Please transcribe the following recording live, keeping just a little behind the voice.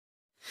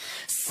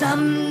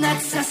Some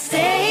nights I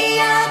stay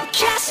up,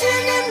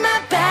 cashing in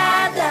my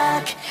bad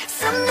luck.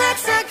 Some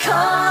nights I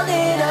call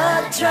it a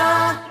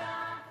draw.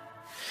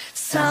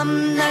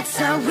 Some nights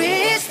I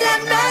wish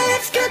that my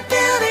lips could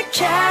build a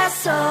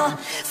castle.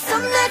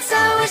 Some nights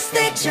I wish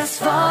they'd just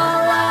fall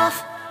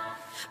off.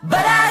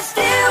 But I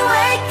still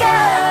wake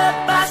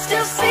up, I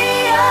still see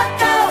a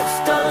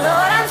ghost. Oh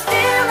Lord, I'm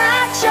still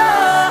not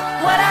sure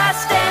what I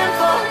stand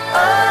for.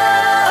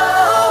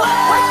 Oh,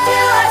 what do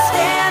I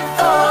stand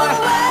for?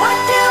 What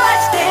do I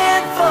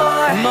stand for?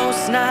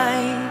 Most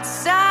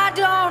nights I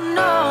don't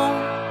know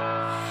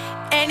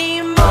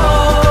anymore.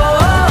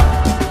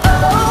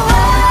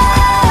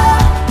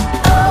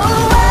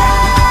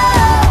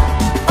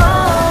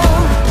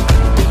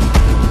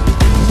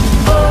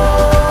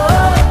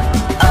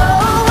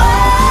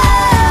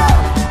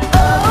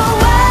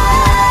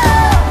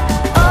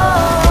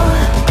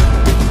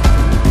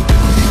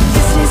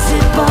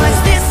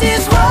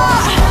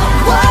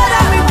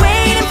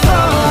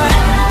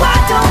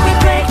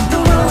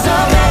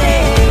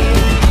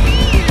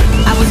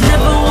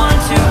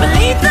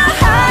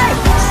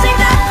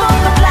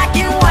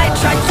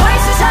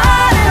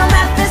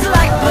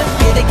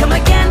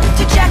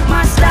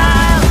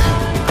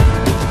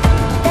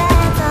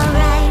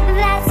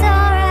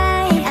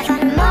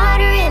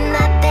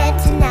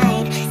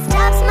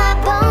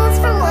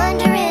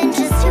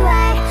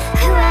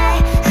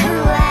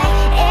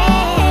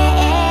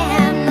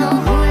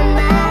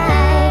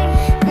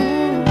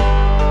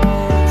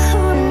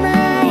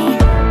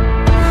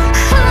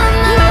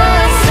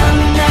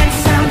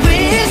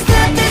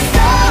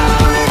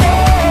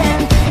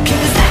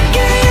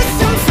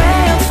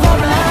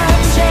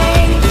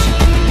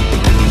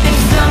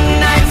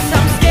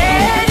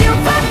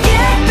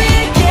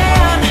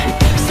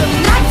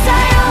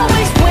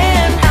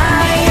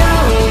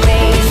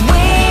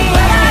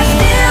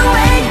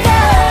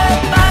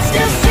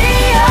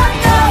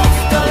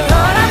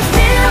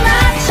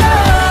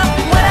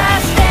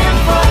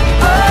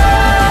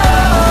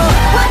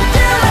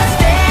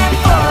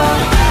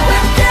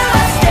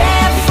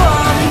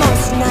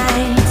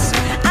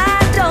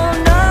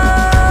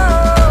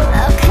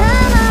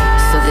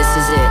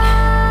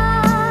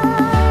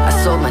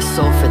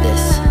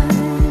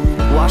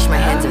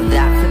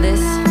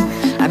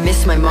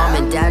 My mom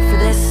and dad for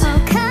this. Oh,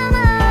 come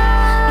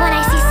on. When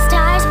I see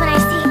stars, when I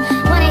see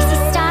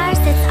stars,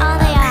 that's all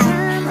they are.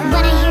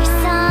 When I hear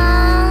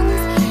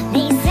songs,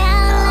 they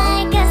sound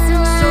like a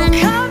swan. So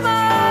come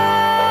on,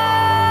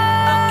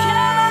 oh,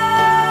 come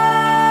on,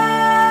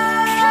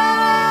 come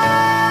on,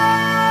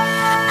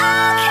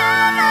 oh,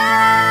 come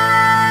on.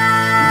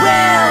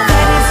 Well,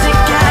 that is it,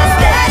 guys,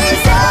 that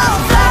is all.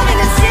 Falling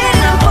and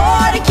sitting, I'm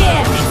bored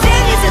again.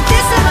 Thing is that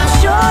this, I'm not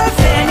sure if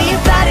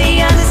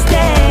anybody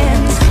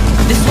understands.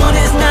 This one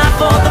is not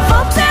for the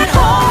folks at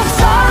home.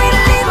 Sorry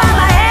to leave while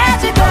I had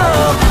to go.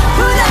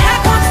 Who the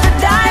heck wants to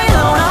die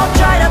alone, all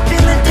dried up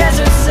in the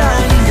desert sun?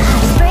 I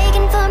was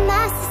breaking for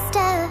my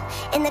sister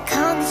in the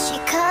calm that she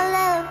called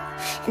love.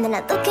 And then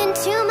I look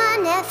into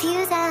my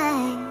nephew's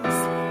eyes.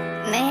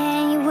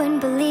 Man, you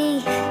wouldn't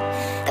believe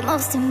the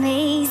most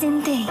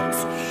amazing things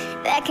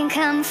that can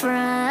come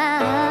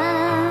from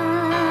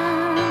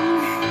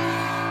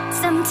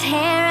some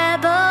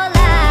terrible lie.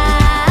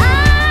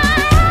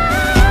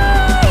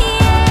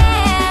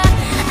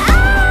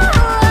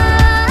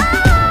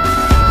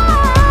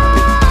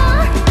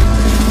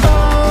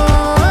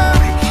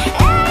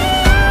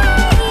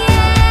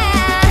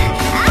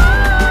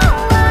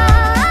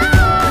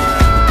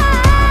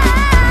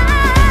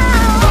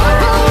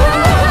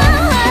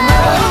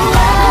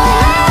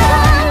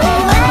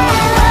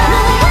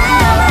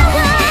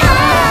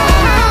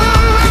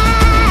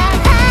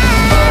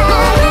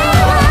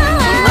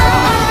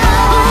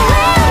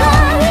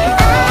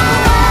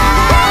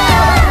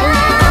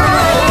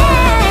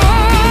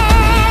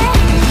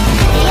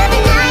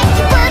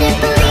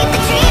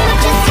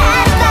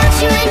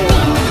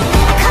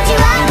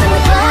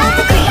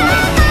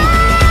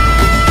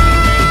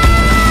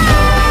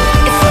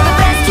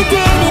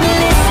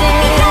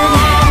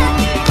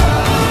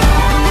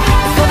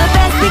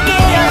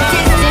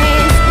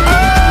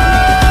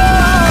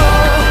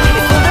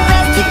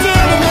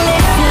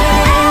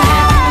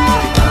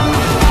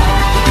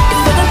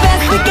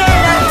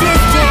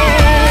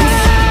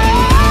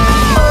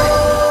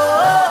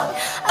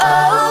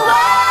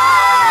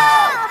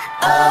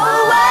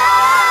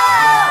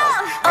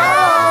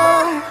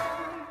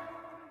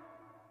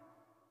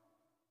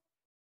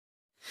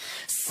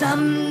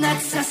 Some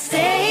nights I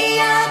stay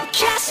up,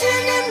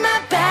 cashing in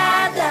my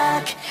bad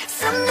luck.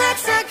 Some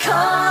nights I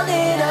call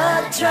it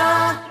a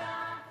draw.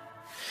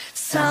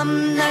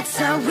 Some nights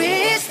I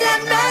wish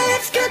that my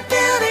lips could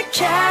build a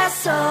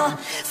castle.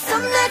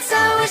 Some nights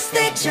I wish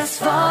they'd just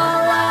fall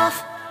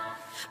off.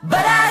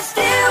 But I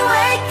still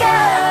wake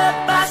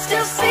up, I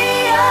still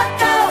see